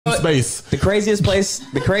space. The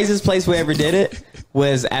craziest place we ever did it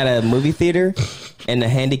was at a movie theater in the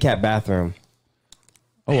handicapped bathroom.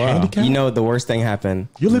 Oh wow! Handicap? You know the worst thing happened.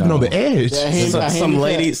 You're living on the edge. Yeah, some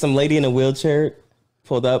lady in a wheelchair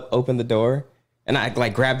pulled up, opened the door, and I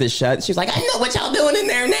like grabbed it shut. She was like, "I know what y'all doing in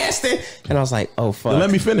there, nasty." And I was like, "Oh fuck!"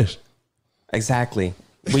 Let me finish. Exactly.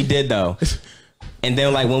 We did though. And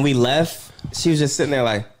then like when we left, she was just sitting there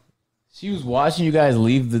like she was watching you guys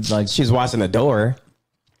leave the like she was watching the door.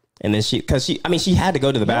 And then she had to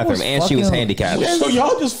go to the bathroom and she was handicapped. So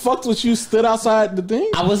y'all just fucked with you stood outside the thing?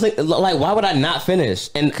 I was like, why would I not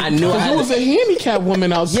finish? And I knew there was a handicapped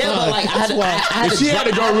woman outside. Yeah, but like if she had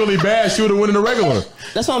to go really bad, she would have went in the regular.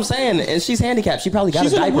 That's what I'm saying. And she's handicapped. She probably got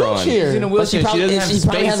a diaper on. She's in a wheelchair. She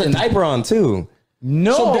probably has a diaper on too.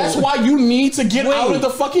 No. So that's why you need to get out of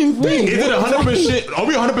the fucking thing. Is it 100%? Are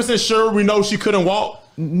we 100% sure we know she couldn't walk?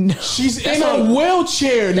 No. She's in a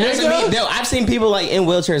wheelchair, nigga. I've seen people like in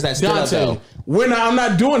wheelchairs that stood up though. I'm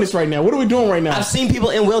not doing this right now. What are we doing right now? I've seen people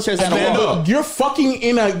in wheelchairs that stand up. You're fucking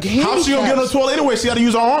in a handicap. How's she gonna get on the toilet anyway? She got to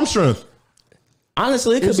use her arm strength.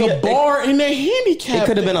 Honestly, it could be a bar in the handicap. It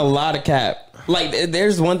could have been a lot of cap. Like,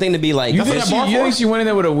 there's one thing to be like. You think she went in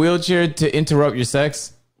there with a wheelchair to interrupt your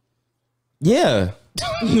sex? Yeah.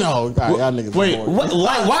 No, God, y'all niggas. Wait,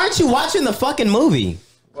 why aren't you watching the fucking movie?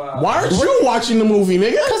 Wow. Why aren't you watching the movie,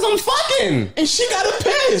 nigga? Because I'm fucking. And she got a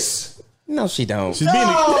piss. No, she don't. She's being.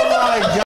 Oh my God.